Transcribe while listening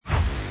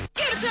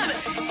Listen.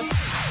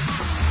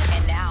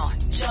 And now,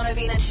 Jono,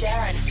 Ben and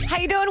Sharyn. How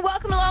you doing?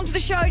 Welcome along to the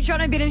show,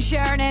 Jono, Ben and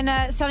Sharyn,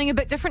 and something a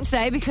bit different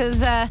today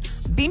because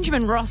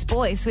Benjamin Ross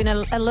Boyce went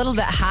a little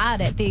bit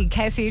hard at the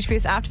KCH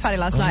Fest after party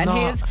last night,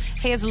 and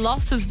he has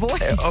lost his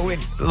voice. I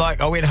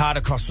went hard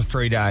across the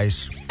 3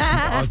 days.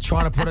 I was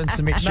trying to put in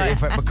some extra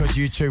effort because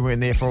you two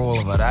weren't there for all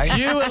of it, eh?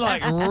 You were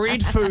like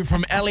Red Foo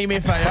from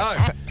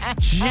LMFAO.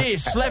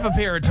 Jeez, slap a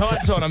pair of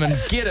tights on him and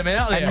get him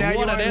out there. And now What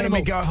you an won't let animal.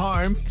 me go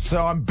home,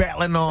 so I'm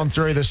battling on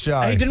through the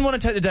show. He didn't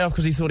want to take the day off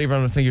because he thought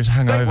everyone would think he was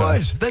hungover. They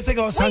would. They think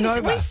I was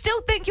hungover. We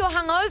still think you're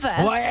hungover.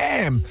 Well, I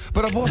am,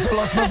 but I've also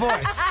lost my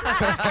voice.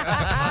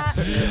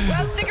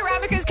 Well, stick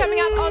around because coming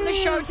up on the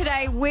show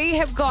today, we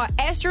have got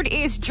Astrid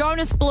S,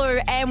 Jonas Blue,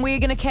 and we're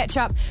going to catch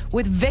up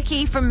with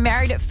Vicky from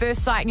Married at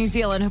First Sight New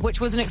Zealand, which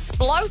was an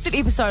explosive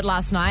episode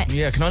last night.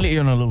 Yeah, can I let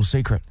you in on a little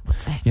secret?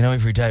 What's that? You know,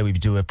 every day we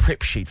do a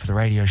prep sheet for the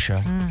radio show.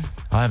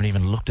 I haven't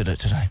even looked at it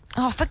today.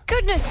 Oh, for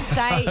goodness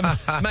sake.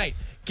 Mate,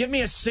 give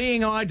me a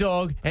seeing eye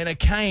dog and a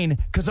cane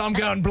because I'm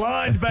going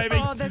blind, baby.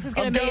 Oh, this is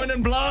going to be... I'm going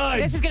in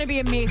blind. This is going to be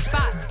a mess,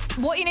 but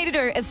what you need to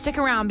do is stick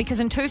around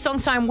because in 2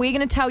 songs' time, we're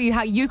going to tell you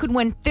how you could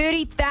win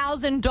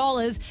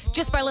 $30,000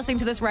 just by listening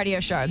to this radio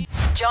show.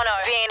 Jono,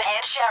 Ben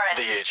and Sharyn.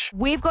 The Edge.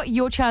 We've got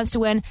your chance to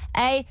win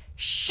a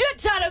shit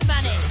ton of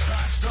money.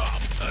 Passed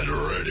up and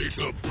ready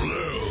to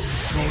blow.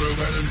 Jono,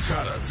 Ben and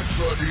Sharyn's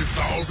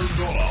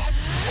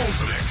 $30,000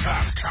 ultimate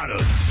cash cannon.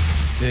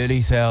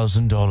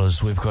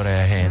 $30,000 we've got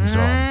our hands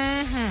on.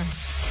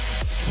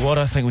 What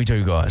I think we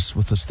do, guys,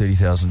 with this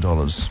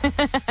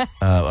 $30,000,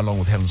 along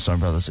with Helen Stone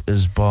Brothers,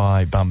 is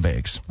buy bum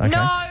bags. Okay?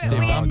 No, They're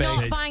we are bum not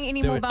bags. buying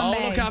any more bum I'll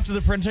bags. look after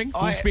the printing.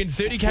 We'll spend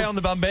 $30K on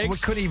the bum We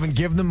bags. could even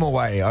give them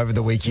away over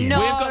the weekend. No.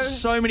 We've got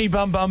so many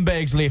bum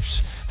bags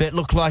left that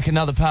look like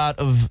another part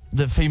of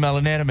the female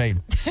anatomy.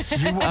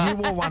 You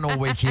wore one all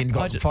weekend, I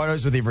got some did.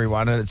 photos with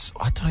everyone, and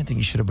I don't think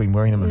you should have been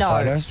wearing them in No,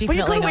 photos. Well,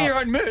 you've got to Definitely wear not.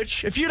 your own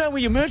merch. If you don't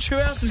wear your merch, who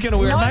else is going to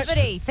wear it, mate?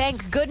 Nobody,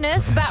 thank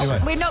goodness.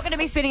 But we're not going to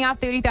be spending our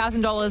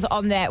 $30,000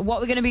 on that.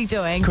 What we're going to be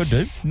doing Could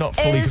do. Not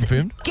fully is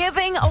confirmed.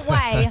 giving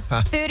away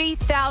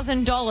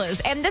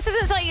 $30,000. And this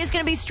isn't something that's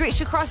going to be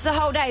stretched across the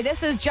whole day.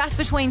 This is just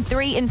between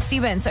 3 and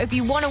 7. So if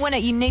you want to win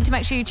it, you need to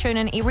make sure you tune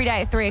in every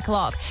day at 3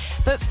 o'clock.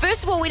 But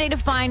first of all, we need to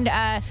find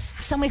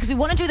somewhere because we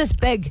want to do this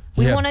big.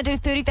 We Yeah. want to do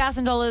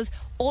 $30,000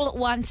 all at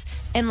once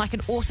in like an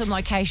awesome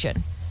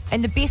location.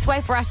 And the best way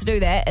for us to do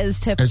that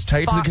is to... Is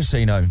take it to the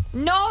casino.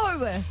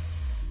 No!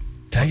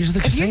 Take it to the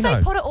If you casino.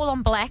 say put it all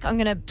on black, I'm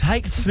going to...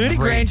 Take 30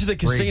 grand to the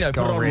casino, Red,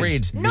 put it go on red.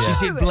 red. No. She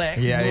said black,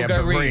 we'll go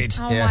but red.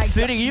 Oh yeah. my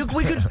 30,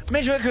 we could,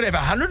 imagine we could have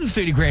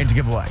 130 grand to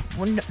give away.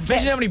 Well, no,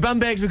 Imagine how many bum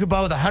bags we could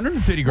buy with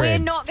 130 We're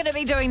grand. not going to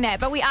be doing that,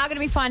 but we are going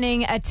to be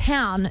finding a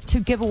town to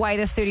give away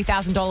this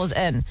 $30,000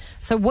 in.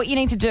 So what you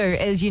need to do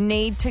is you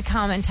need to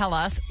come and tell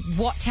us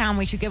what town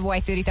we should give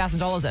away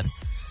 $30,000 in.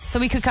 So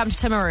we could come to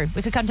Timaru,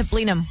 we could come to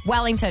Blenheim,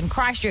 Wellington,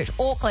 Christchurch,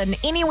 Auckland,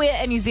 anywhere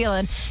in New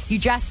Zealand. You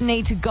just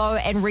need to go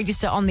and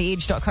register on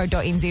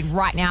theedge.co.nz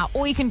right now,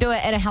 or you can do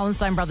it at a Helen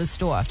Stone Brothers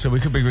store. So we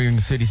could be bringing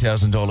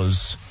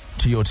 $30,000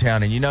 to your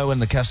town, and you know in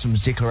the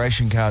customs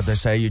declaration card they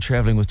say you're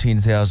travelling with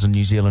 10,000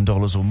 New Zealand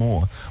dollars or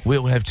more.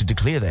 We'll have to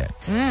declare that.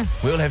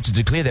 We'll have to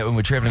declare that when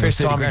we're travelling with First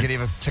 30 time we grand. could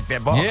ever tick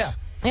that box. Yeah.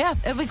 Yeah,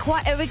 it'll be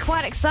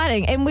quite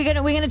exciting, and we're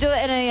gonna do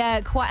it in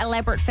a quite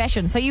elaborate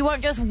fashion. So you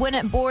won't just win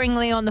it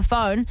boringly on the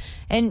phone,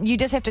 and you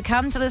just have to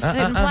come to this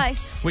certain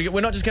place. We're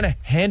not just going to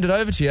hand it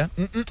over to you.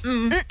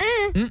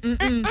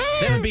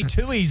 That would be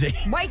too easy.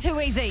 Way too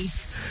easy.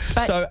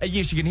 But So,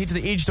 yes, you can head to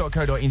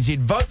theedge.co.nz,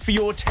 vote for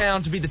your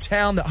town to be the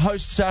town that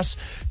hosts us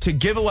to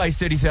give away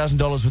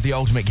 $30,000 with the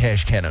ultimate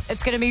cash cannon.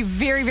 it's going to be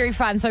very, very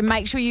fun. So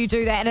make sure you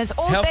do that, and it's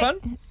all How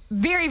fun?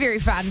 Very, very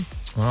fun.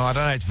 Oh, I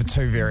don't know. It's for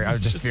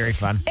just very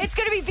fun. It's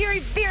going to be very,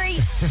 very,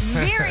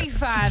 very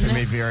fun. Too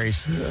many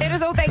berries. It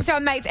is all thanks to our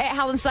mates at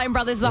Helen Stone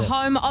Brothers, the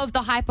home of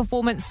the high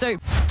performance soup.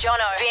 Jono,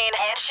 Ben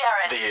and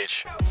Sharyn. The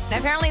Edge. Now,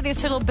 apparently, there's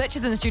 2 little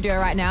bitches in the studio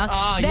right now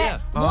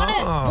that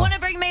want to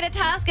bring me to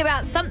task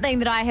about something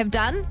that I have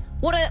done.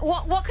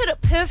 What could a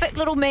perfect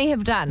little me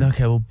have done?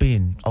 Okay, well,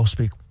 Ben, I'll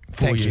speak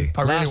for Thank you.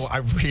 I Last-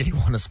 really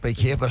want to speak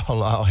here, but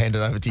I'll hand it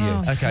over to you.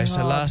 Oh. Okay, so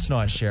God. last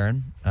night,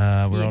 Sharyn,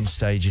 we're on Yes.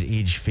 stage at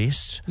Edge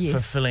Fest, Yes.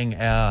 fulfilling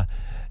our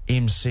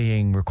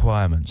MCing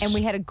requirements. And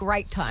we had a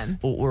great time.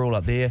 We're all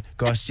up there.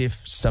 Guy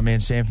Steph,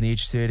 Stuntman Sam from the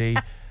Edge 30,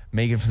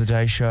 Megan for the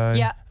Day Show,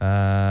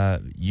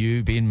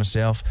 you, Ben,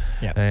 myself,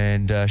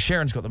 and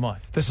Sharon's got the mic.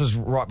 This is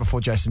right before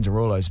Jason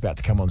Derulo's about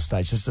to come on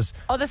stage. This is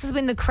This is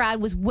when the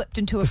crowd was whipped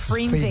into a This is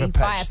frenzy fever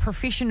by a pitch.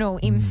 professional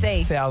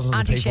MC. Thousands of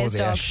Auntie people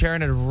there. Shazdog.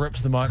 Sharon had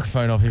ripped the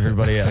microphone off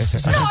everybody else. So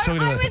she No, was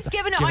talking I about- was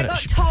given it. given I got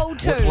She told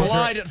to.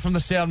 plied it from the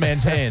sound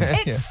man's hands.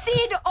 It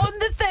said on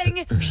the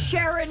thing,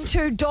 Sharyn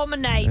to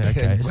dominate.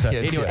 Okay, so Yeah,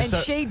 anyway, And so,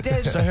 she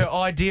did. so her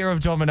idea of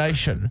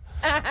domination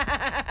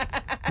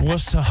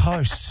was to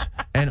host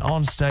an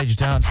on-stage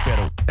dance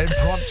battle.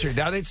 impromptu.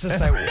 Now let's just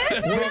say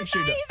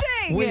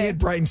Amazing. We had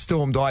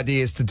brainstormed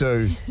ideas to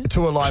do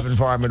to a live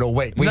environment all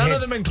week. None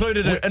of them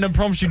included an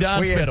impromptu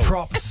dance we had battle.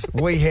 props,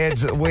 we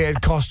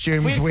had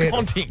costumes, We had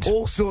content.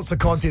 all sorts of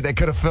content that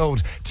could have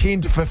filled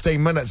 10 to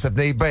 15 minutes if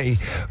need be.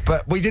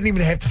 But we didn't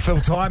even have to fill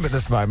time at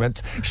this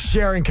moment.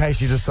 Sharyn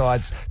Casey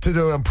decides to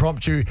do an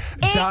impromptu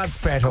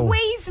dance battle.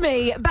 Squeeze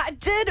me, but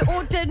did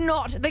or did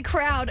not the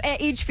crowd at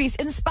Edgefest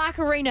in Spark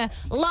Arena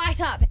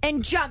light up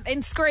and jump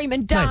and scream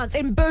and dance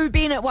and boo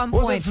Ben at one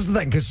point? Well, this is the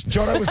thing, because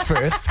Jono was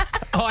first.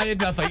 I had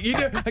nothing.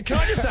 Can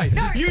I just say,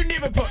 you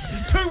never put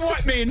two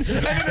white men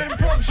in an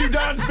impromptu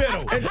dance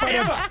battle. In front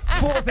of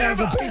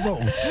 4,000 people.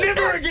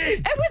 Never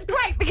again. It was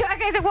great because,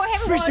 okay, so what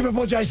happened Especially was...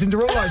 before Jason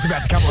Derulo's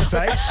about to come on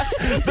stage.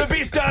 The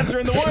best dancer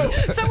in the world.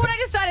 So what I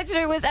decided to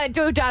do was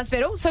do a dance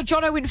battle. So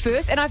Jono went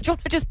first, and Jono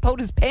just pulled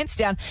his pants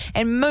down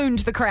and mooned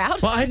the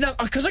crowd. Well, I had no,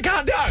 because I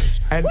can't dance.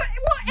 And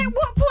At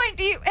what point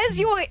is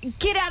your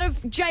get out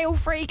of jail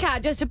free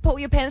card just to pull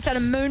your pants down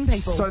and moon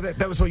people? so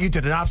that was what you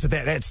did, and after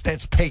that,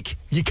 that's peak.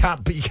 You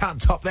can't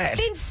top that.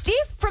 Then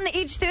Steph from the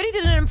Edge 30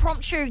 did an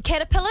impromptu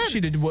caterpillar. She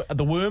did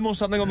the worm or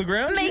something on the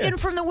ground. Megan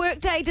from the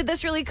Workday did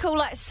this really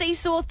cool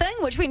seesaw thing,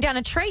 which went down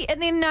a tree,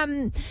 and then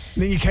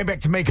Then you came back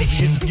to me because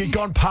you'd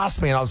gone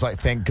past me, and I was like,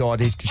 thank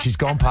God she's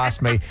gone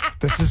past me.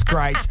 This is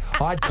great.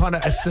 I'd kind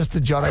of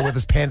assisted Jono with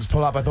his pants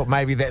pull up. I thought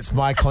maybe that's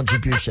my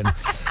contribution.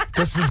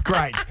 This is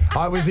great.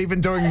 I was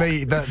even doing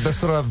the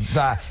sort of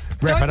wrap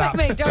Don't it up.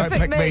 pick me, don't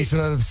pick me.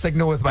 Sort of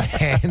signal with my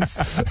hands.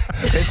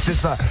 It's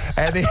just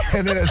and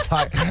then it's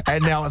like,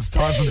 and now it's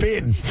time for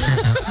Ben.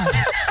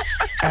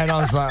 And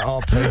I was like,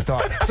 oh, please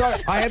don't. So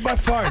I had my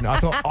phone. I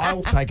thought, I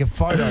will take a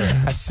photo,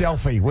 a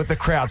selfie with the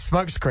crowd,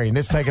 smoke screen.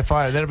 Let's take a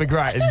photo. That'll be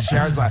great. And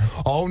Sharon's like,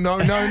 oh, no.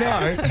 And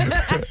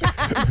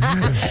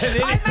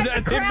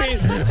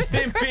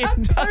then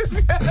Ben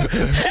does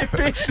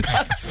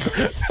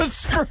the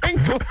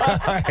sprinkler.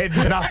 I had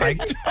nothing.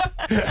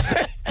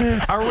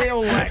 A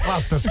real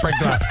lackluster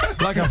sprinkler,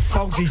 like a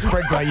faulty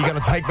sprinkler you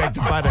got to take back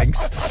to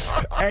Bunnings.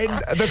 And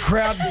the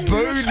crowd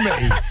booed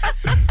me.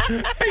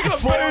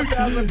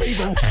 4,000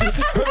 people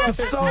who are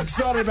so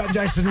excited about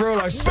Jason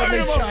Derulo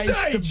suddenly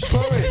changed to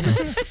booing.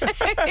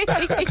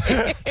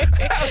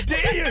 How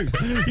dare you?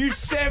 You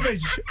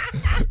savage.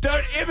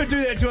 Don't ever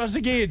do that to us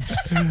again.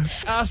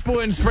 Ass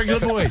boy and sprinkler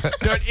boy.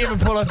 Don't ever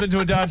pull us into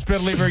a dance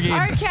battle ever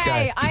again.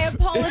 okay, I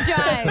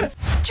apologise.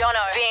 Jono,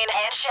 Ben,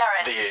 and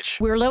Sharyn. The Edge.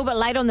 We're a little bit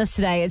late on this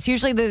today. It's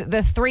usually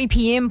the 3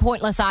 p.m.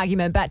 pointless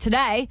argument, but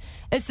today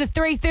it's the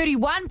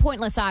 3:31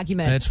 pointless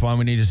argument. That's fine.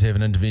 We need to have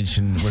an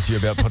intervention with you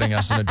about putting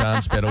us in a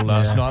dance battle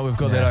last night. We've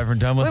got that over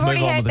and done with. We've already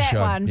Move on had with the that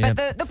show. one. Yeah.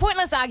 But the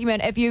pointless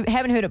argument, if you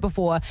haven't heard it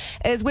before,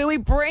 is where we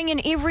bring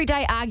an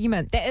everyday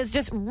argument that is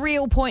just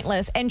real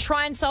pointless and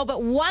try and solve it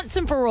once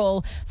and for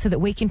all so that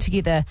we can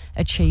together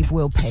achieve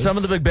world peace. Some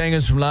of the big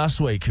bangers from last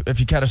week. If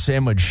you cut a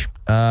sandwich,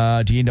 do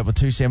you end up with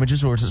 2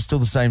 sandwiches or is it still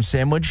the same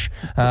sandwich?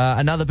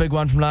 Another big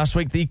one from last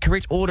week, the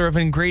correct order of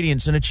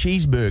ingredients in a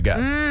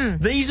cheeseburger.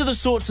 These are the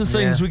sorts of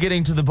things we're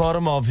getting to the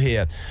bottom of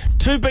here.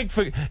 Too big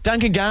for...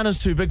 Duncan Garner's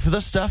too big for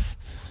this stuff.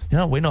 You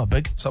know, we're not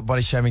big. Stop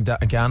body shaming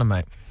Garner,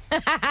 mate.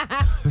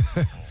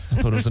 I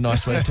thought it was a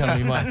nice way of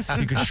telling me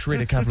you could shred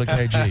a couple of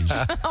kgs.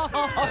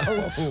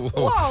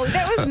 Whoa,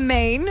 that was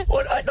mean.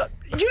 What?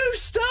 You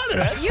started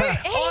it.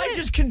 I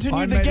just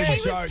continued the made a game.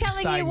 He was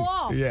telling you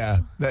off. Yeah,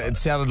 it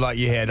sounded like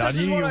you had. This I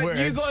is knew what your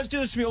words. you guys do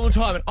this to me all the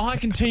time, and I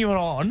continue it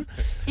on.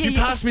 Yeah, You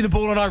pass me the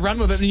ball and I run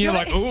with it, and you're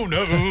like, oh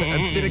no.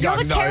 Instead of You're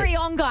going, the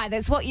carry-on guy.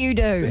 That's what you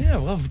do. Yeah,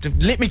 well,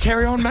 let me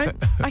carry on, mate.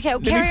 Okay, well,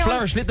 Let carry me on.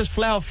 flourish. Let this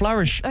flower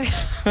flourish.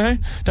 Okay?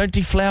 Don't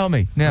deflower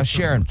me. Now,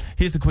 Sharyn,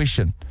 here's the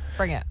question.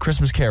 Bring it.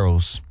 Christmas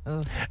carols.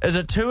 Is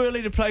it too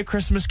early to play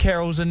Christmas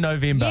carols in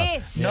November?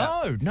 Yes.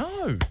 No.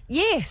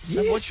 Yes.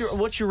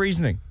 What's your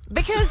reasoning?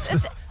 Because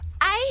it's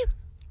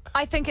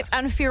I think it's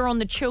unfair on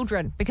the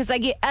children because they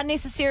get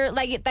unnecessary.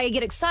 They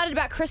get excited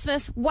about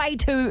Christmas way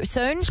too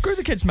soon. Screw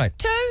the kids, mate.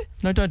 2,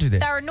 No, don't do that.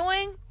 they're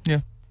annoying.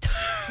 Yeah.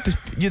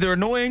 They're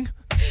annoying.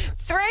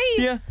 3,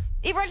 Yeah.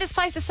 everyone just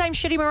plays the same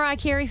shitty Mariah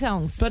Carey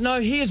songs. But no,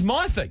 here's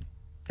my thing.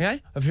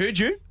 Okay? I've heard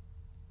you.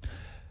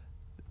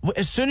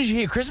 As soon as you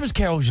hear Christmas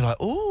carols, you're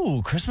like,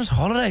 ooh, Christmas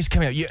holidays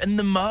coming up. You're in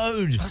the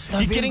mode.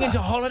 You're getting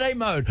into holiday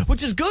mode,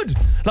 which is good.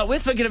 Like, we're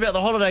thinking about the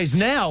holidays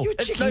now. You're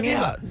It's checking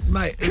November. out,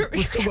 mate.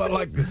 We've still got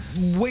like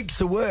weeks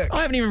of work.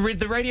 I haven't even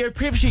read the radio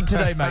prep sheet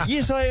today, mate.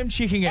 Yes, I am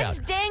checking out. It's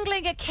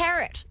dangling a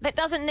carrot that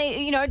doesn't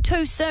need,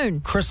 too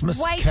soon.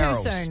 Christmas way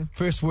carols. too soon.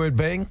 First word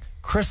being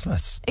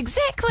Christmas.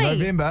 Exactly.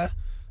 November,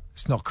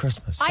 it's not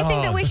Christmas. I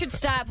think that we should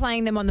start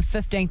playing them on the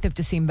 15th of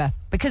December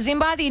because then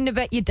by the end of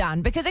it, you're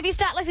done. Because if you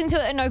start listening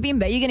to it in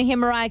November, you're going to hear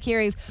Mariah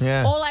Carey's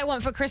All I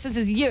Want for Christmas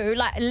Is You,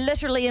 like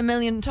literally a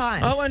million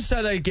times. I won't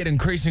say they get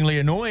increasingly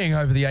annoying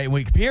over the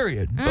 8-week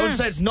period. I would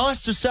say it's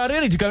nice to start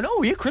early to go,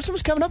 oh, yeah,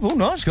 Christmas coming up. Oh,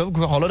 nice. Go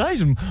for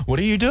holidays. And what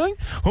are you doing?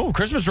 Oh,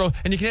 Christmas roll.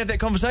 And you can have that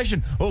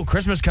conversation. Oh,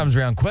 Christmas comes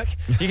around quick.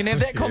 You can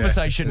have that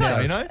conversation now,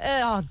 you know?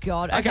 Oh,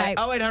 God. Okay,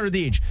 0800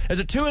 The Edge. Is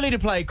it too early to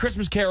play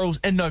Christmas carols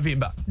in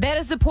November? That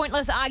is the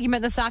pointless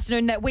argument this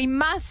afternoon that we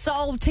must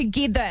solve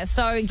together.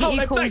 So get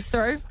your calls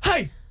through.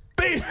 Hey,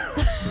 Ben!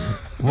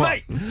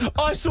 Mate,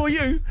 I saw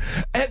you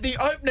at the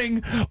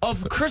opening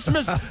of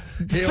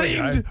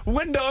Christmas-themed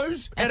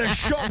windows at a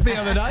shop the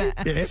other day.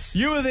 Yes.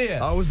 You were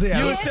there. I was there.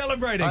 You Yeah. were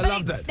celebrating. I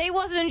loved it. He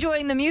wasn't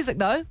enjoying the music,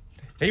 though.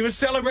 He was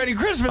celebrating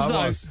Christmas,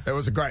 though. It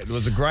was a great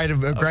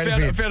event.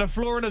 Found a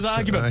flaw in his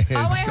argument.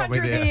 Yeah, it's got me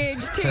 0800 The there.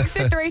 Edge, text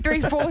to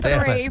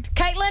 3343.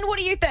 Caitlin, what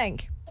do you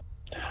think?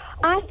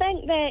 I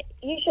think that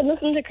you should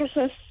listen to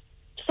Christmas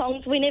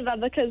songs whenever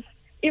because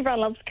everyone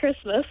loves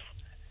Christmas.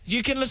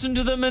 You can listen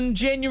to them in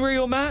January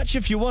or March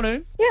if you want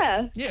to.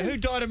 Yeah. Yeah, who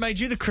died and made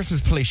you the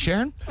Christmas police,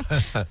 Sharyn?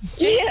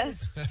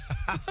 Yes.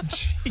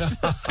 Jesus.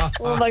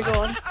 Oh, my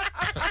God.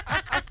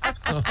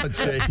 Oh,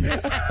 gee.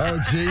 Oh,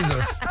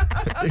 Jesus.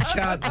 You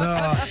can't.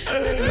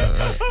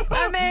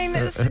 I mean,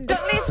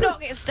 let's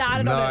not get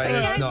started No, on it.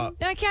 let's Okay? not.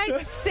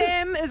 Okay,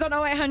 Sam is on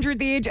 0800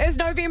 The Edge. Is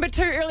November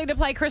too early to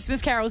play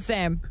Christmas carols,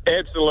 Sam?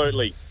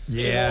 Absolutely.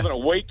 Yeah. More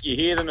than a week, you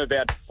hear them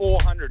about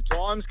 400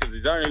 times because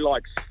there's only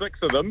like 6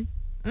 of them.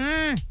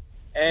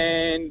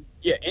 And,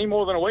 yeah, any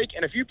more than a week.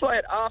 And if you play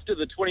it after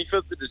the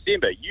 25th of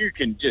December, you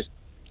can just...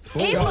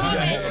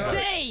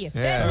 M-I-D.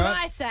 That's what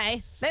I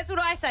say. That's what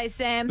I say,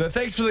 Sam. But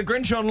thanks for the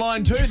Grinch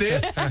online too there.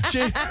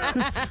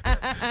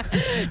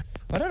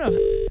 I don't know.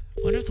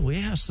 I wonder if the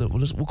warehouse,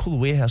 we'll call the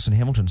warehouse in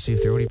Hamilton and see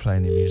if they're already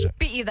playing their music.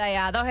 Bet you they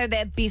are. They'll have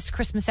that best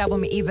Christmas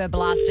album ever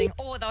blasting,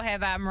 or they'll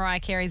have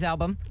Mariah Carey's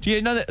album. Do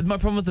you know that my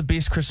problem with the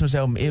best Christmas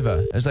album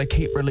ever is they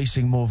keep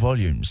releasing more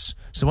volumes.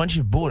 So once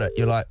you've bought it,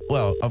 you're like,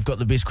 well, I've got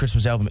the best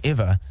Christmas album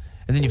ever.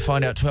 And then you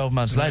find out 12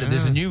 months later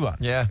there's a new one.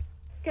 Yeah.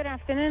 Good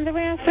afternoon, the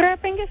Warehouse.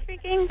 Sarapinga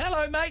speaking.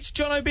 Hello, mates.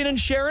 Jono, Ben and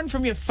Sharyn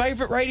from your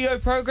favourite radio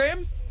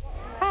program.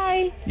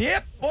 Hi.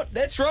 Yep,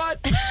 that's right.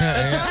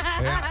 That's us.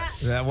 Yeah.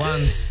 That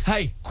one's.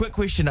 Hey, quick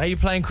question. Are you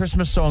playing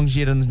Christmas songs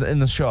yet in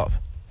the shop?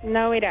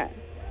 No, we don't.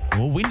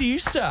 Well, when do you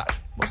start?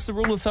 What's the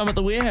rule of thumb at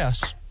the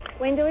warehouse?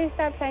 When do we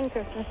start playing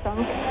Christmas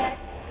songs?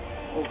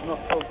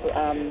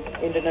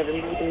 End of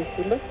November,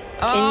 December.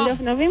 Oh, End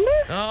of November?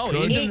 Oh,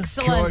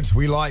 excellent. Good.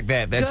 We like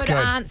that. That's good.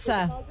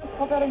 answer.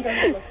 Put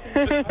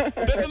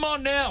them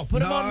on now.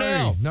 Put them on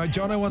now. No,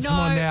 Jono wants them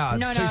on now.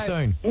 It's too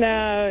soon.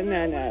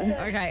 No.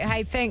 Okay,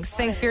 hey,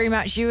 thanks very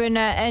much. You and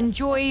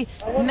enjoy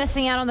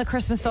missing out on the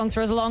Christmas songs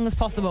for as long as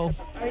possible.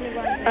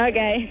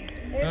 Okay.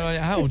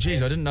 Oh,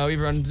 geez, I didn't know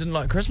everyone didn't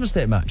like Christmas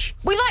that much.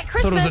 We like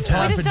Thought it was Christmas. a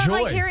time We just for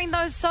don't like joy. hearing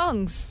those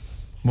songs.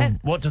 Well,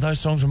 what do those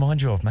songs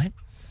remind you of, mate?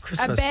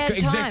 A bad time.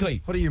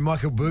 Exactly. What are you,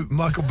 Michael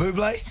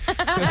Bublé?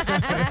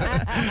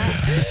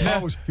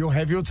 Smalls, you'll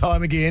have your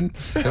time again.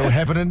 It'll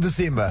happen in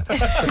December. So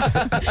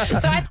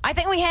I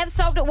think we have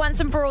solved it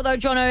once and for all, though,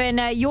 Jono,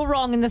 and you're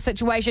wrong in this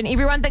situation.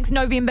 Everyone thinks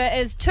November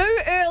is too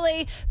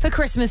early for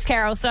Christmas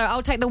carols, so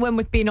I'll take the win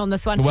with Ben on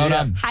this one. Well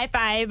done. High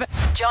five.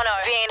 Jono,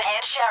 Ben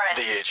and Sharyn.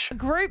 The Edge.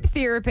 Group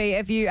therapy,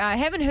 if you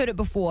haven't heard it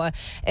before,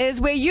 is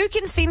where you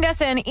can send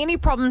us in any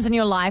problems in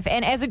your life,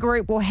 and as a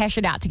group, we'll hash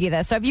it out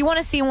together. So if you want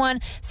to send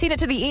one, send it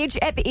to the Edge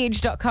at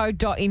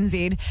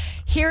theedge.co.nz.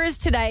 Here is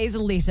today's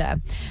letter.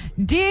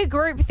 Dear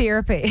group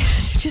therapy,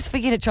 just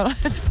forget it, Jono.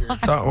 It's fine.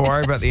 Don't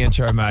worry about the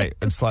intro, mate.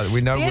 It's like we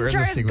know The we're in intro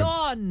the is segment.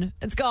 gone.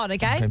 It's gone,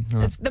 okay? all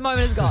right. The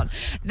moment is gone.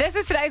 This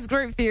is today's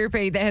group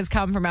therapy that has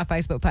come from our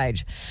Facebook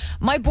page.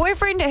 My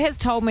boyfriend has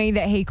told me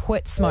that he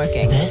quit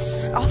smoking.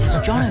 This is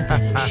Jono,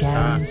 Ben and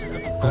Sharyn's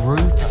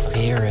group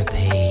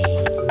therapy.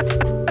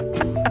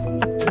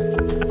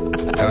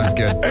 That was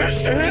good.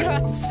 You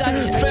are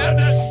such a... Found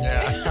it.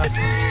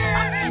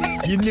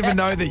 You never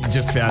know that you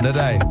just found it,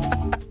 eh?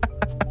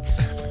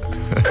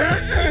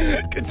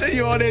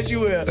 Continue on as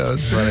you were. That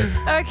was funny.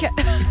 Okay.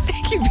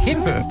 Thank you,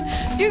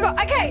 Ben. You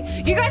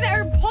guys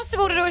are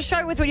impossible to do a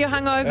show with when you're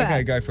hungover.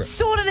 Okay, go for it.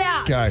 Sort it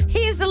out. Go.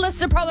 Here's the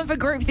list of problem for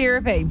group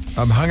therapy.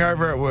 I'm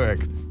hungover at work.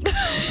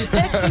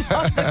 That's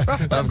not the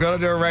problem. I've got to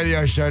do a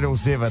radio show till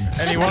 7.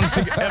 And he wants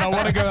to, and I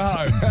want to go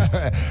home.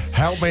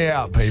 Help me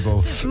out,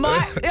 people. No,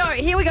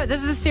 here we go.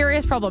 This is a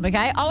serious problem,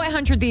 okay?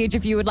 0800 The Edge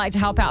if you would like to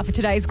help out for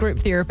today's group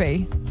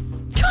therapy.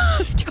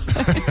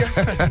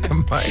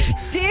 Mate,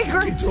 Dear keep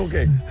group,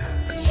 talking.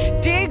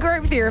 dear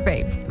group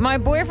therapy, my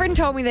boyfriend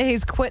told me that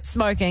he's quit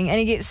smoking and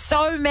he gets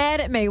so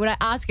mad at me when I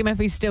ask him if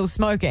he's still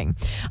smoking.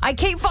 I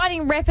keep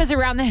finding wrappers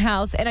around the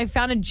house and I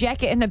found a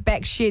jacket in the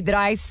back shed that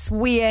I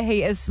swear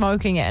he is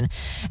smoking in.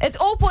 It's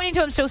all pointing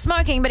to him still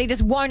smoking, but he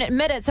just won't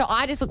admit it, so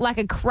I just look like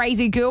a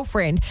crazy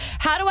girlfriend.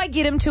 How do I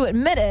get him to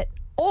admit it,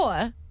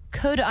 or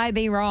could I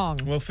be wrong?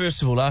 Well,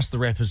 first of all, ask the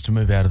rappers to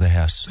move out of the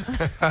house.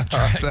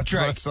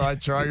 Drake. So I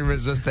try to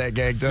resist that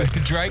gag too.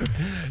 Drake,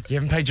 you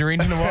haven't paid your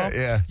rent in a while?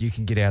 Yeah. You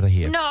can get out of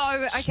here. No,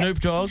 okay. Snoop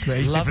Dogg.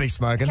 He's definitely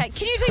smoking. Okay,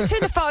 can you please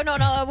turn the phone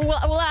on?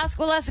 We'll ask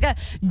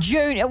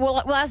June.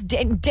 We'll ask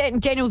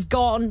Daniel's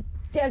gone.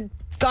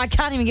 I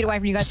can't even get away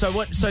from you guys. So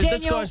what? So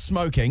this Daniel- guy's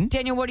smoking.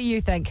 Daniel, what do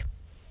you think?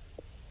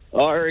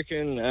 I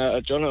reckon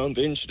Jono and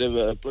Ben should have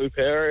a blue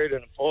Powerade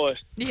and a pie.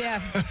 Yeah,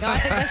 I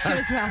think they should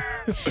as well.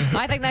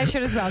 I think they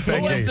should as well. So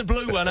Always the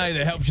blue one, that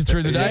helps you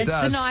through the day. it's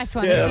the nice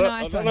one. Yeah, It's the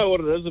I nice don't one. know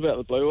what it is about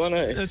the blue one,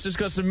 eh? It's just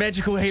got some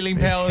magical healing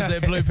powers,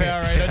 that blue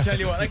Powerade. I tell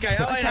you what. Okay,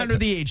 0800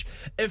 The Edge.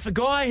 If a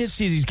guy has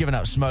said he's given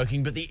up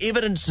smoking, but the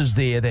evidence is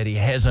there that he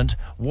hasn't,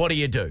 what do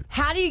you do?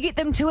 How do you get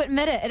them to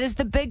admit it? It is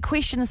the big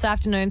question this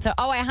afternoon. So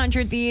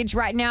 0800 The Edge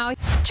right now.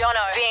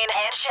 Jono, Ben,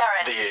 and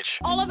Sharyn. The Edge.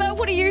 Oliver,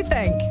 what do you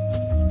think?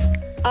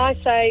 I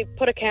say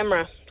put a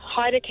camera.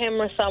 Hide a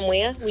camera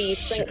somewhere where you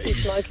think you're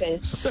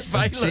smoking.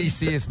 Surveillance.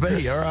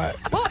 GCSB, all right.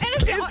 Well, and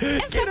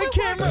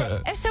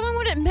if someone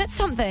would admit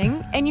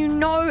something and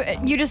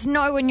you just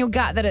know in your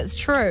gut that it's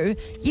true,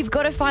 you've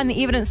got to find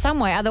the evidence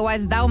somewhere.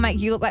 Otherwise, they'll make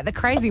you look like the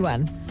crazy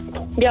one.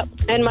 Yep.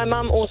 And my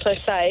mum also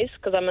says,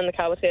 because I'm in the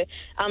car with her,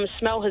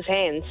 smell his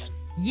hands.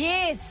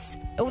 Yes,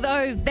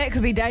 although that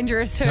could be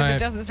dangerous too if it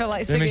doesn't smell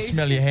like Let me ciggies.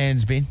 smell your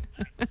hands, Ben.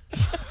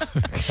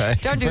 Okay.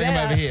 Don't do Bring them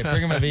that. over here.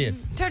 Bring them over here.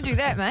 Don't do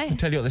that, mate.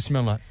 Tell you what they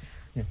smell like.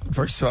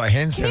 First of all,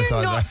 hand Can you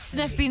sanitizer. not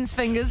sniff Ben's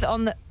fingers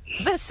on the...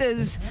 This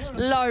is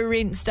low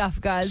rent stuff,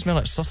 guys. Smell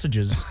like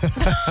sausages.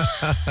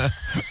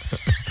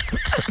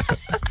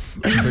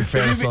 Big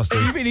fan of sausages.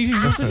 Have you been eating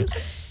sausages?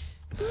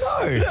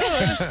 No.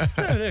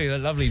 They're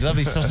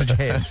lovely sausage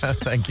hands.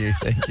 Thank you.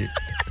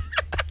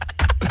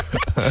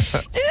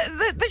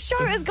 The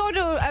show has gone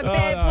to a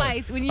bad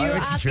place when you I actually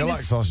ask feel me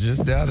like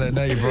sausages now. I don't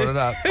know you brought it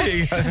up.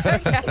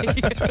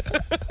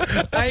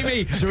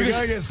 Amy, Should we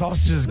go get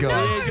sausages,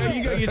 guys? yeah,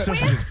 you go get We're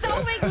sausages.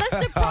 solving lists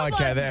of Oh,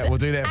 problems. okay, we'll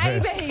do that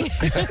first. Amy.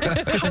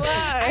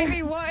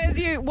 Amy,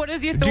 what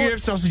is your thought? Do you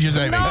have sausages,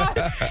 Amy? No.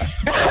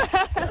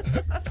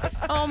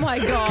 Oh my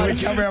Can god. we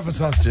come around for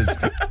sausages?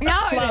 No.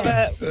 Love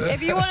it.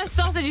 If you want a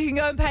sausage, you can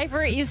go and pay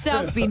for it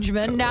yourself,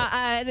 Benjamin.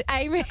 Now,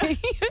 Amy,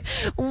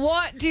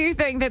 what do you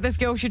think that this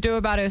girl should do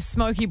about her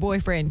smoky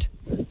boyfriend?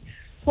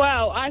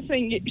 Well, I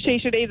think she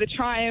should either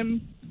try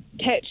and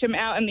catch him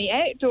out in the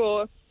act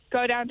or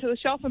go down to the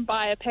shop and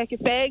buy a pack of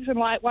fags and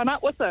light one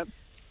up with him.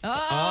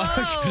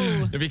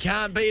 Oh. If you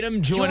can't beat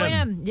him, join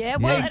him. Yeah,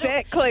 well,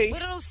 Exactly.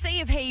 It'll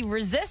see if he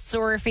resists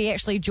or if he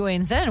actually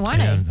joins in,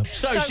 won't he?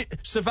 So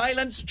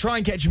surveillance, try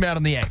and catch him out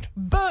in the act.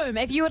 Boom.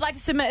 If you would like to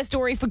submit a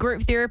story for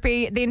group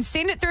therapy, then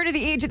send it through to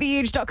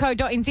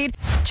theedge@theedge.co.nz.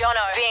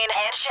 Jono, Ben,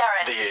 and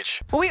Sharyn. The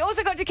Edge. Well, we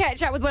also got to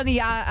catch up with one of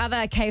the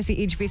other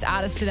KFC Edge Fest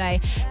artists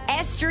today,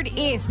 Astrid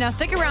S. Now,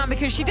 stick around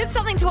because she did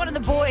something to one of the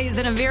boys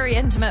in a very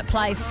intimate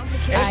place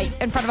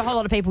in front of a whole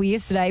lot of people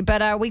yesterday,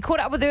 but we caught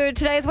up with her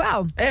today as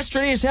well.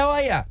 Astrid S, how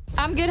are you?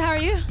 I'm good, how are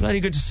you? Bloody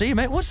good to see you,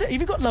 mate. What's that?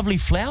 Have you got lovely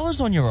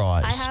flowers on your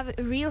eyes? I have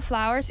real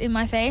flowers in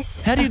my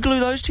face. How do you glue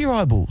those to your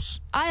eyeballs?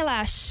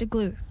 Eyelash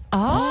glue.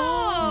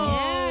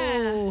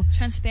 Oh. Yeah.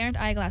 Transparent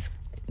eyeglass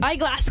glue.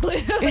 Eyelash glue.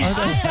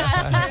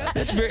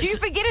 That's very. Do you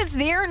forget it's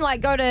there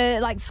and go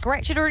to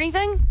scratch it or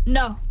anything?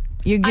 No.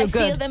 You're I good.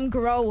 feel them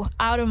grow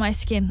out of my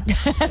skin.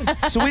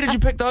 So where did you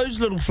pick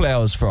those little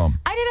flowers from?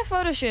 I did a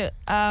photo shoot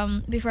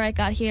before I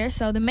got here,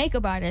 so the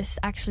makeup artist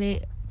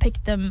actually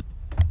picked them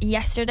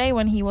yesterday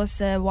when he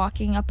was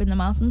walking up in the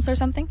mountains or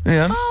something.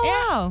 Yeah. Oh,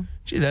 Yeah. wow.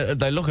 Gee,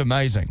 they look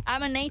amazing.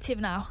 I'm a native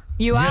now.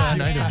 You are. Yeah,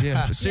 native,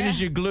 yeah. As soon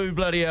as you glue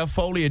bloody our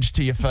foliage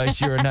to your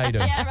face, you're a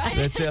native. Yeah, right?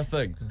 That's our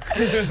thing.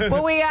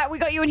 Well, we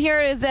got you in here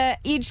as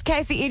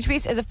KC Edge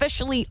Fest is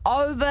officially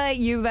over.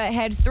 You've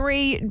had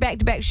 3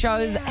 back-to-back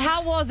shows. Yeah.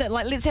 How was it?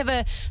 Let's have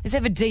a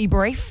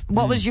debrief.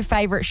 What was your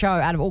favourite show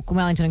out of Auckland,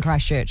 Wellington, and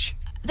Christchurch?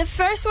 The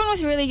first one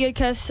was really good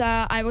because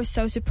I was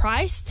so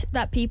surprised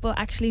that people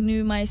actually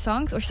knew my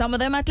songs, or some of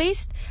them at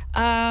least.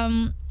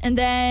 And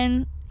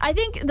then I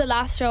think the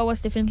last show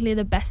was definitely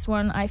the best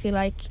one. I feel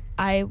like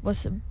I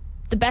was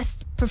the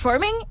best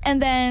performing. And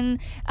then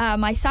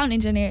my sound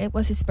engineer, it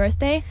was his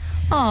birthday.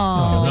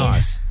 Oh, So we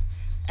nice.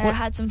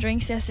 had some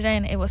drinks yesterday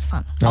and it was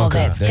fun. Oh,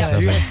 that's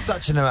good. You had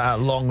such a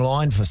long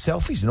line for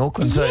selfies in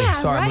Auckland too. Yeah,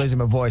 Sorry, I'm right? losing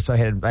my voice. I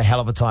had a hell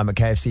of a time at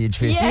KFC Edge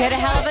Fest. Yeah. You had a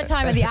hell of a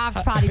time at the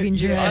after party,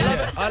 Benjamin.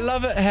 I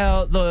love it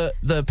how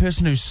the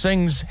person who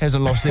sings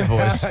hasn't lost their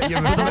voice. But the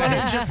one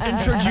who just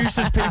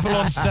introduces people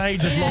on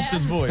stage has lost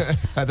his voice.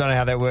 I don't know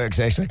how that works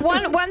actually.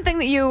 One thing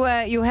that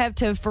you'll have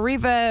to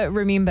forever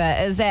remember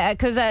is that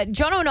because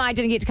Jono and I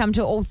didn't get to come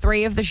to all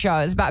 3 of the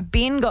shows, but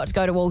Ben got to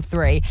go to all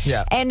 3.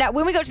 Yeah. And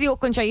when we got to the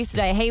Auckland show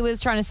yesterday, he was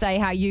trying to say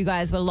how you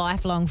guys were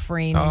lifelong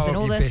friends and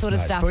all your this best sort of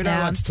mates. stuff. But we don't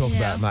now. like to talk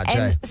about it much,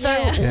 And so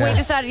Yeah. we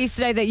decided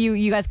yesterday that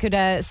you guys could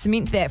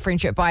cement that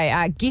friendship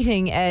by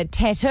getting a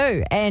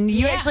tattoo, and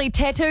you Yeah. actually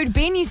tattooed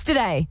Ben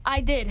yesterday.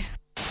 I did.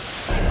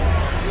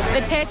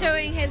 The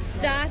tattooing has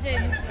started.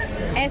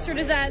 Astrid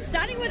is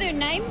starting with her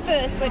name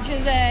first, which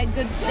is a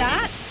good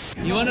start.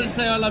 You wanted to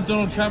say I love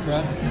Donald Trump,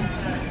 right?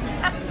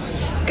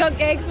 Got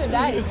gags for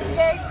days.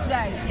 Gags for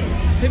days.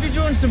 Have you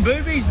drawn some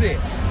boobies there?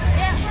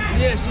 Yeah.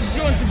 Yeah, she's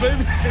drawing some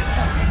boobies there.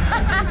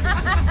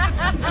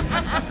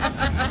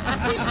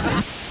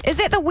 Is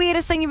that the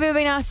weirdest thing you've ever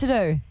been asked to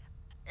do?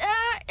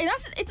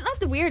 It's not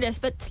the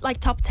weirdest, but like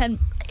top 10.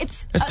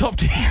 It's It's top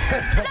 10.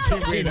 top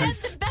 10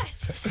 weirdest. is the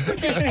best.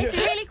 thing. It's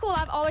really cool.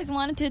 I've always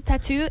wanted to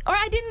tattoo, or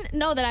I didn't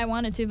know that I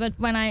wanted to, but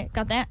when I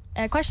got that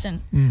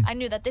question, I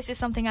knew that this is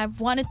something I've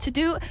wanted to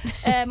do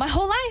my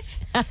whole life.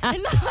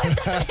 And now I've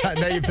done it.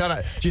 Now you've done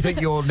it. Do you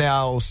think you'll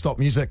now stop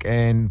music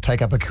and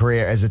take up a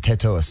career as a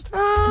tattooist?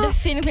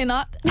 Definitely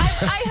not.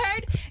 I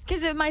heard,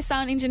 because of my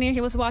sound engineer,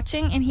 he was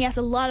watching, and he has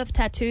a lot of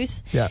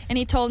tattoos. Yeah. And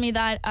he told me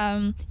that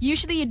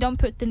usually you don't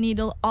put the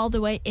needle all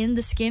the way in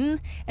the skin,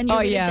 and you're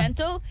really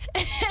gentle.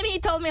 And he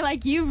told me,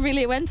 like, you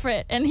really went for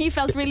it, and he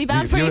felt really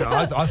bad for you.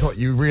 I thought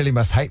you really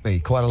must hate me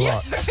quite a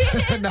lot.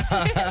 Really? But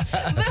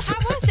how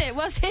was it?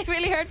 Was it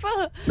really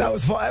hurtful? No, it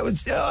was fine. It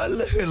was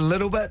hurt a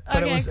little bit,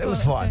 but Okay, it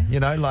was cool. fine. You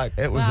know, like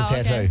it was Wow, a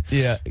tattoo. okay.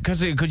 Yeah,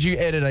 because you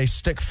added a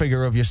stick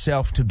figure of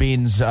yourself to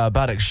Ben's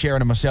buttocks. Sharyn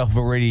and myself have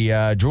already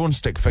drawn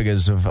stick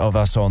figures of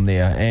us on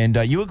there, and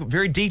you were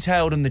very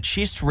detailed in the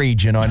chest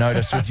region, I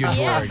noticed, with your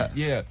drawing.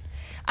 Yeah.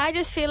 I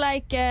just feel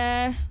like,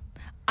 I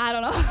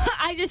don't know,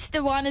 I just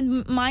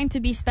wanted mine to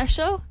be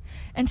special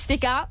and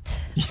stick out.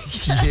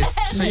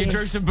 Yes. So you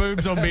drew some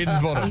boobs on Ben's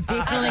bottom. You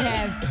definitely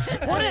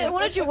have.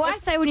 What did your wife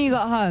say when you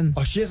got home?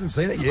 Oh, she hasn't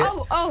seen it yet.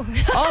 Oh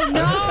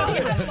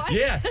no!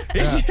 Yeah.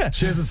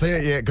 She hasn't seen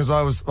it yet because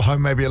I was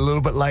home maybe a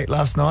little bit late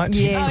last night.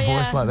 Yes. Hence the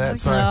voice like that.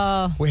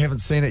 So we haven't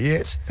seen it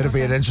yet. It'll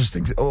be an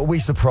interesting. We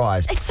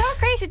surprised. It's so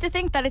crazy to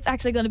think that it's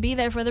actually going to be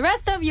there for the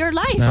rest of your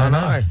life. I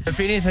know. If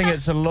anything,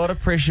 it's a lot of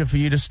pressure for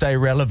you to stay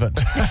relevant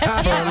for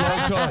a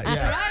long time.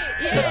 Yeah.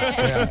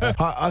 Yeah.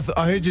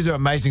 I heard you do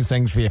amazing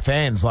things for your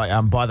fans, like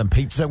buy them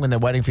pizza when they're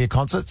waiting for your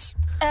concerts.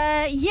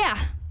 Yeah.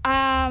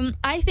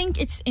 I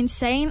think it's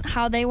insane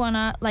how they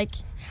wanna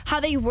how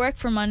they work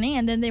for money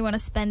and then they wanna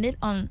spend it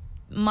on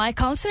my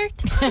concert.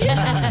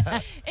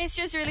 It's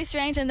just really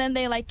strange, and then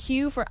they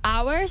queue for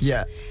hours.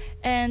 Yeah.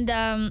 And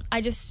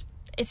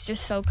it's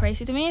just so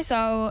crazy to me.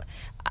 So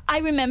I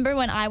remember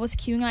when I was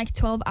queuing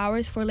 12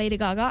 hours for Lady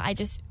Gaga, I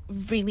just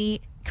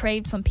really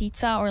craved some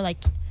pizza or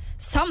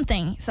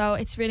something. So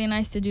it's really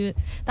nice to do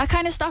that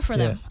kind of stuff for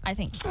them, I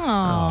think.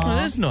 Aww. Oh,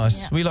 that's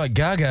nice. Yeah. We like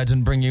Gaga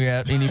didn't bring you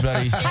out any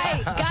bloody...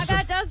 Hey,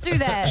 Gaga does do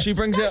that. She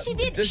brings out... She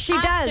did. She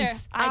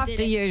does I did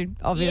after it. you,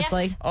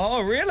 obviously. Yes. Oh,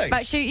 really?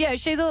 But she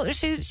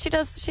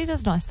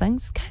does nice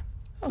things. Okay.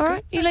 All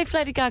right, you leave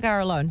Lady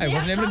Gaga alone. Hey,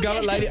 wasn't having a go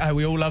at Lady... Oh,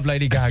 we all love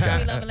Lady Gaga.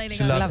 We love Lady She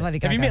Gaga. loved Love it. Lady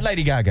Have you Gaga. met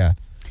Lady Gaga?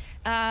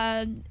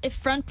 If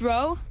front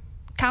row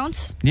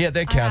counts. Yeah,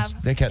 that counts.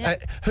 have, That counts. yeah.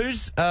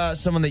 Who's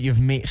someone that you've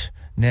met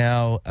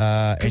now?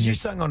 Because you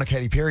sung on a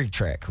Katy Perry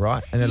track,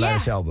 right, in her Yeah.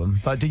 latest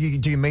album. Like, do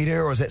you meet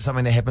her, or is that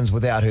something that happens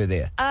without her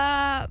there?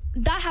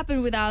 That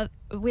happened without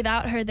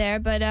her there,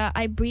 but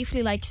I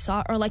briefly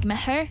saw or met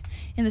her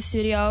in the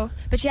studio.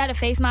 But she had a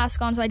face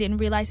mask on, so I didn't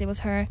realize it was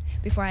her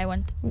before I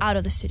went out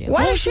of the studio.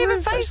 Why does she have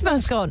a face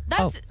mask on?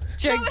 That's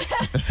jinx.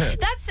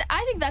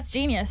 I think that's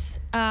genius.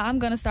 I'm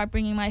gonna start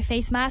bringing my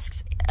face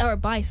masks or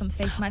buy some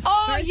face masks.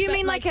 Oh, first, you but,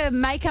 mean like a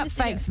makeup in the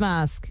studio. face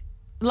mask?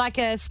 Like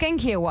a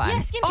skincare one? Yeah,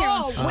 skincare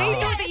one. Oh, we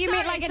thought that you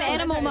meant like an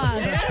animal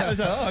mask. I was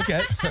like, oh,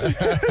 okay.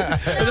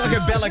 It's like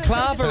a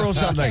balaclava or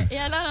something.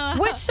 Yeah,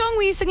 no. Which song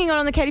were you singing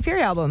on the Katy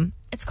Perry album?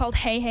 It's called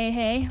Hey Hey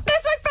Hey.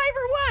 That's my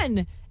favourite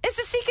one. It's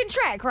the second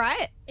track,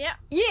 right? Yeah.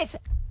 Yes.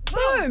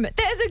 Boom.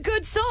 That is a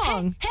good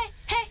song. Hey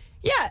Hey.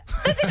 Yeah,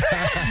 that's a good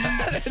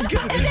song. It's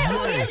good. Is that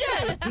what you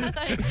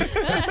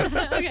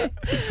did? Okay.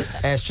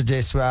 Astra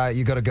Des,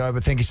 you got to go,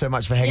 but thank you so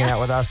much for hanging out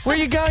with us. Where are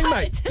you going,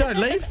 mate? Don't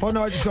leave. Oh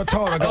no, I just got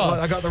told. I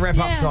got the wrap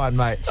up Yeah. sign,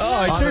 mate.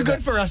 Oh, too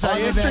good for us, eh?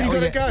 Either Astra, that you or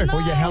gotta your- go. Or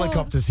your No.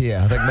 helicopter's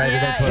here. I think maybe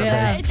that's what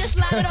Yeah. it It means. just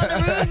landed on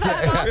the roof.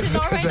 I'm out in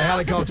Norway There's a now.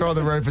 helicopter on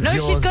the roof. It's No,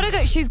 yours.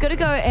 she's got to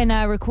go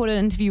and record an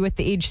interview with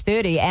the Edge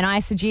 30, and I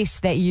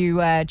suggest that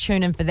you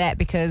tune in for that,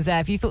 because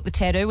if you thought the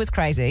tattoo was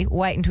crazy,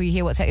 wait until you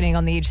hear what's happening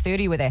on the Edge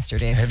 30 with Astra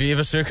Des. Have you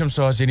ever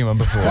circumcised anyone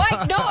before?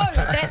 Wait, no,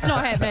 that's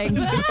not happening.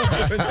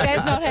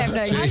 That's not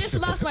happening. I just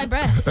lost my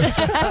breath.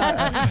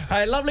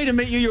 Hey, lovely to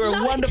meet you. You're a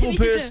Lovely to wonderful meet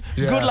you person.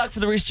 too. Good Yeah. luck for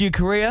the rest of your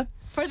career.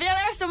 For the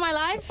rest of my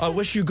life. I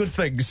wish you good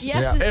things.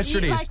 Yes, Astra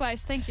Des.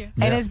 likewise. Thank you.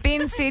 And as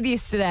Ben said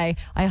yesterday,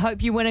 I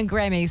hope you win a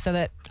Grammy so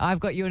that I've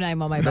got your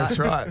name on my butt. That's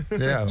right. Yeah,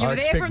 You I were there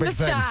expect from big the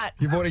things. start.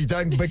 You've already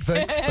done big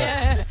things,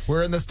 but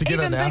we're in this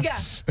together Even now. bigger.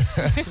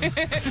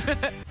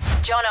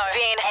 Jono,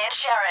 Ben, and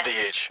Sharyn.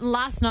 The Edge.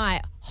 Last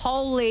night,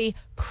 holy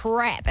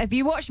crap. If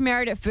you watched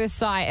Married at First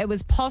Sight, it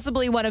was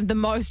possibly one of the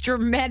most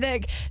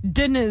dramatic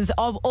dinners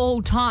of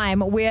all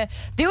time, where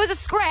there was a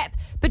scrap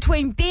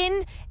between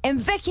Ben and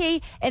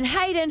Vicky and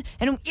Hayden,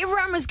 and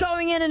everyone was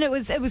going in, and it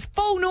was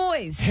full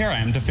noise. Here I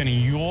am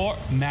defending your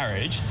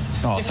marriage.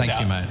 Oh, Stick thank it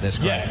you, out. mate. That's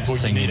great. Yeah, well,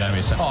 Seeing you need know it.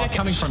 me. So, Stick it.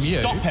 coming from you,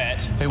 Stop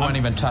it. who won't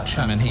even touch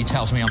him, and he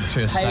tells me on the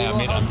first day I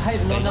met him,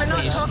 We're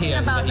not he's talking here,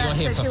 about that you're that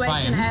here for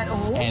situation fame, at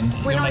all. and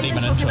We're you're not not even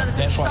even talking into about it. the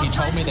That's what he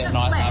stop told me that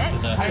touching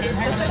night the after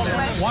flat.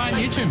 situation. Why aren't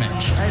you two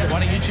matched? Why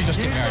don't you two just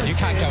get married? You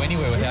can't go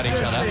anywhere without each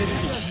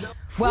other.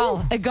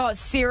 Well, it got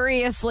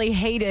seriously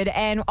heated,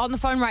 and on the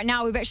phone right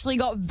now, we've actually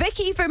got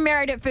Vicky from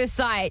Married at First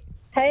Sight.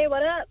 Hey,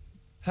 what up?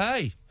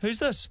 Hey, who's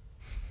this?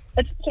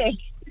 It's okay.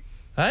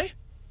 Hey?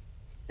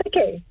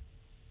 Okay.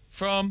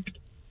 From...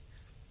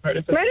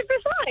 Ready for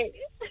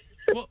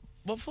sight?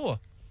 What for?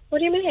 What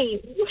do you mean?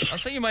 I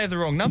think you may have the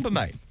wrong number,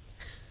 mate.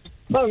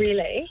 Oh,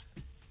 really?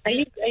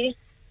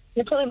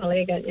 You're pulling my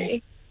leg, aren't you?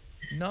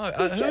 No.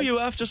 Who are you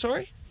after,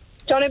 sorry?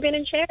 Jono, Ben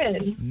and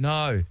Sharyn.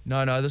 No.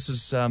 This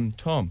is Tom.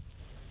 Tom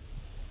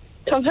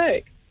who?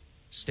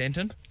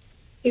 Stanton.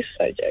 You're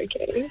so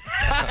joking.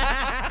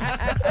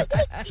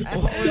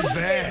 What was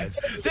that?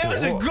 That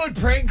was a good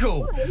prank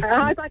call.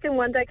 I hope I can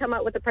one day come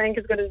up with a prank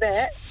as good as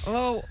that.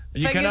 Oh,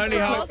 You can only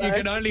hope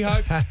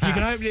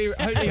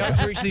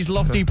to reach these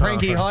lofty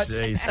pranky heights.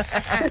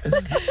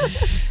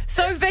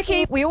 So,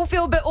 Vicky, we all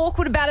feel a bit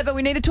awkward about it, but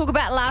we need to talk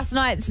about last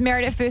night's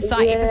Married at First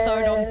Sight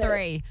episode on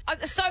 3.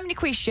 So many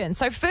questions.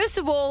 So, first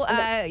of all,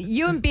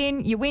 you and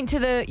Ben, you went to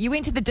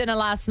the dinner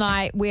last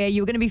night where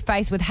you were going to be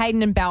faced with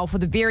Hayden and Belle for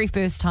the very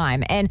first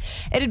time, and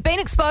it had been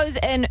exposed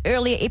in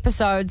earlier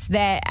episodes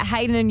that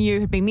Hayden and you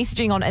had been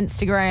messaging on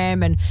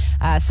Instagram, and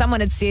someone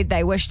had said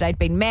they wished they'd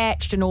been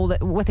matched and all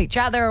that with each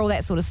other, all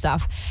that sort of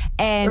stuff.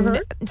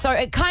 And so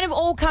it kind of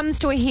all comes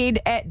to a head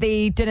at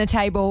the dinner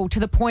table to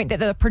the point that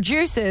the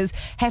producers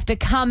have to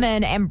come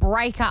in and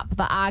break up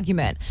the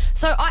argument.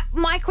 So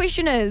my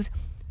question is,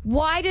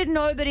 why did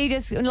nobody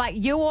just, like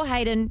you or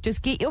Hayden,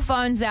 just get your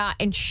phones out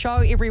and show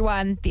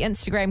everyone the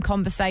Instagram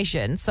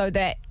conversation so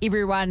that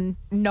everyone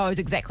knows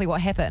exactly what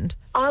happened?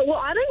 Well,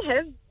 I don't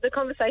have the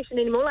conversation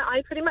anymore. Like,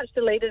 I pretty much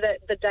deleted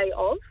it the day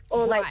of,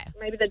 or like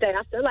maybe the day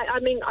after. Like,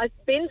 I mean, I've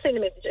been seen the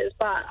messages,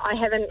 but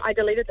I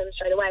deleted them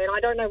straight away, and I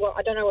don't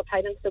know if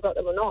Hayden still got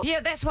them or not.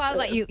 Yeah, that's why I was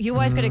like, you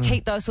always got to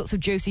keep those sorts of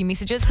juicy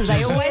messages because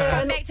they always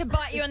come back to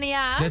bite you in the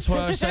ass. That's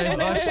why I save.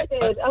 I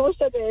wish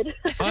I did.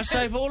 I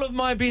save all of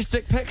my best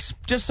dick pics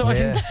just so I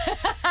can.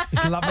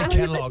 He's a lovely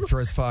catalogue for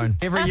his phone.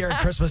 Every year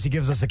at Christmas, he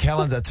gives us a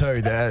calendar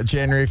too, the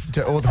January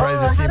to all the way to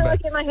December. How do I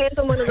get my hands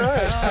on one of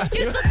those?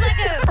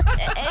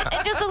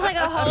 It just looks like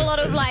a whole lot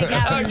of like.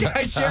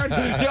 Okay, Sharyn,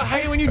 I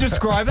hate when you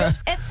describe it.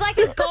 It's like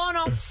a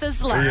gone-off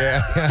sizzler.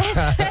 Yeah.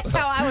 That's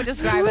how I would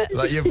describe it.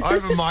 Like you've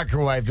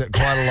over-microwaved it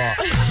quite a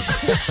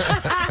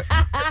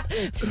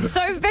lot.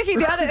 So, Vicky,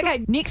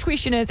 next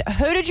question is,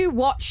 who did you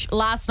watch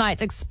last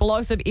night's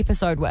explosive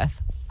episode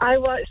with? I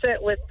watched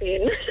it with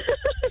Ben.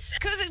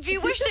 Because do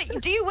you wish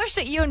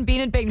that you and Ben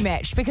had been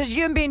matched? Because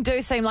you and Ben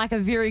do seem like a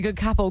very good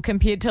couple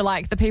compared to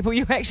like the people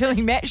you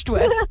actually matched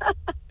with.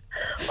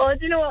 Oh,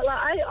 do you know what?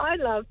 Like, I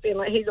love Ben.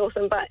 Like, he's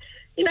awesome, but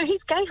you know, he's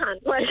gay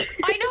hunt. Like,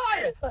 I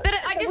know, but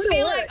I just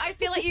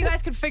feel like you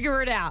guys could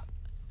figure it out.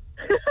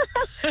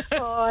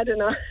 Oh, I don't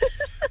know.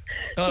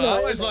 I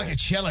always like a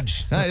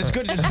challenge. No, it's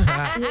good. Yeah,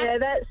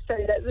 that's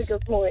true. That's a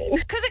good point.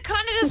 Because it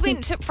kind of just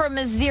went from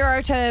a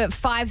 0 to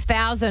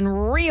 5,000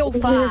 real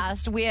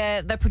fast,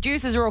 where the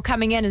producers are all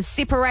coming in and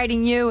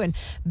separating you, and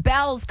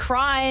Belle's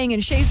crying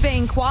and she's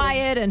being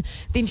quiet, and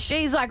then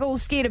she's like all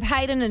scared of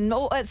Hayden, and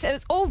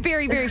it's all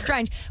very, very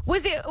strange.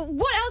 What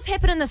else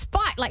happened in this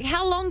fight? Like,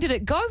 how long did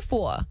it go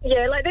for?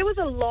 Yeah, like there was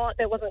a lot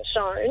that wasn't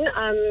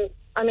shown.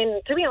 I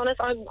mean, to be honest,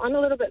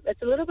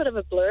 it's a little bit of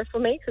a blur for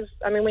me because,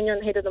 I mean, when you're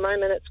in the heat of the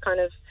moment, it's kind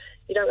of,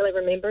 you don't really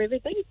remember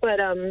everything. But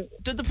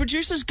did the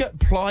producers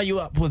ply you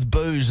up with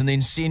booze and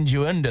then send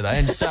you in, do they,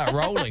 and start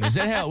rolling? Is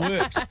that how it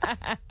works?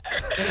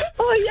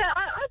 Oh, yeah,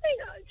 I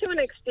think to an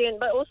extent,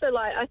 but also,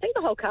 like, I think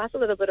the whole cast a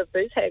little bit of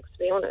booze hags, to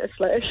be honest.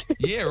 Like.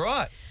 Yeah,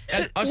 right.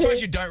 And I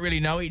suppose you don't really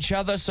know each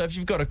other, so if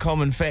you've got a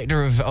common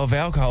factor of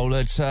alcohol,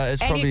 it's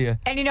probably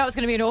And you know it's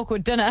going to be an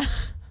awkward dinner.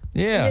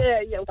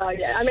 Yeah. Well,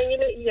 yeah. I mean,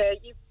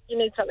 you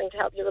need something to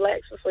help you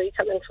relax before you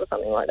come in for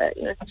something like that,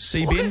 you know.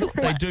 See, Ben,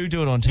 they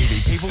do it on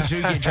TV. People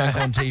do get drunk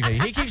on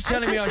TV. He keeps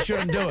telling me I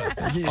shouldn't do it.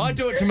 I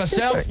do it to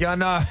myself. Yeah, I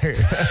know.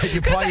 You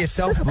ply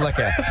yourself with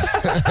liquor.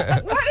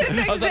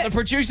 I was like, the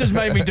producers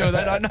made me do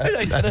that. I know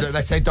they did it.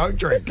 They say don't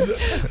drink.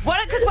 Because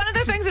one of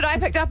the things that I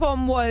picked up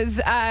on was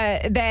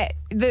that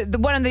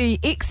one of the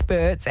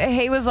experts,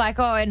 he was like,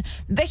 oh, and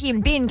Vicky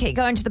and Ben keep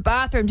going to the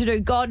bathroom to do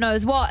God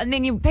knows what, and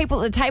then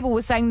people at the table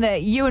were saying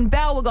that you and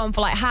Belle were gone for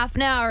like half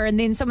an hour, and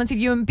then someone said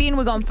you and Ben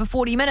were gone for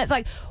 40 minutes.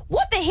 Like,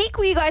 what the heck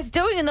were you guys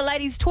doing in the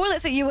ladies'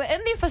 toilets that you were in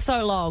there for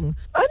so long?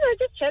 I don't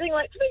know, just chatting.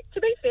 Like,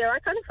 to be fair, I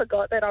kind of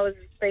forgot that I was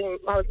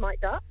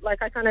mic'd up. Like,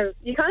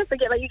 you kind of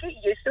forget, like, you get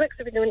used to it because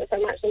you've been doing it so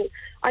much. And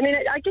I mean,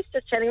 I guess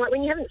just chatting, like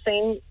when you haven't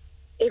seen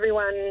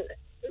everyone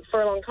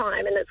for a long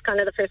time and it's kind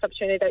of the first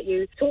opportunity that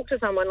you talk to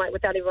someone, like,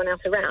 without everyone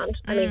else around.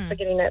 I mean,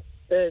 forgetting that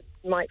the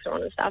mics are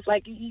on and stuff.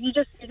 Like, you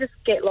just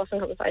get lost in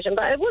conversation.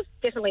 But it was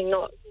definitely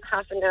not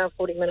half an hour,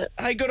 40 minutes.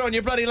 Hey, good on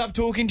you. Bloody love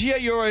talking to you.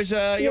 You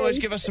always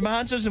give us some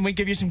answers and we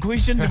give you some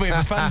questions and we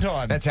have a fun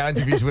time. That's how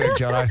interviews work,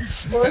 Jono.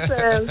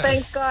 Awesome.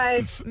 Thanks,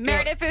 guys.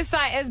 Married at First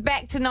Sight is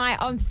back tonight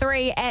on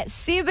 3 at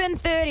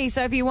 7:30.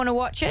 So if you want to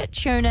watch it,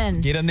 tune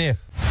in. Get in there.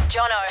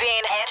 Jono,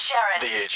 Ben and Sharyn.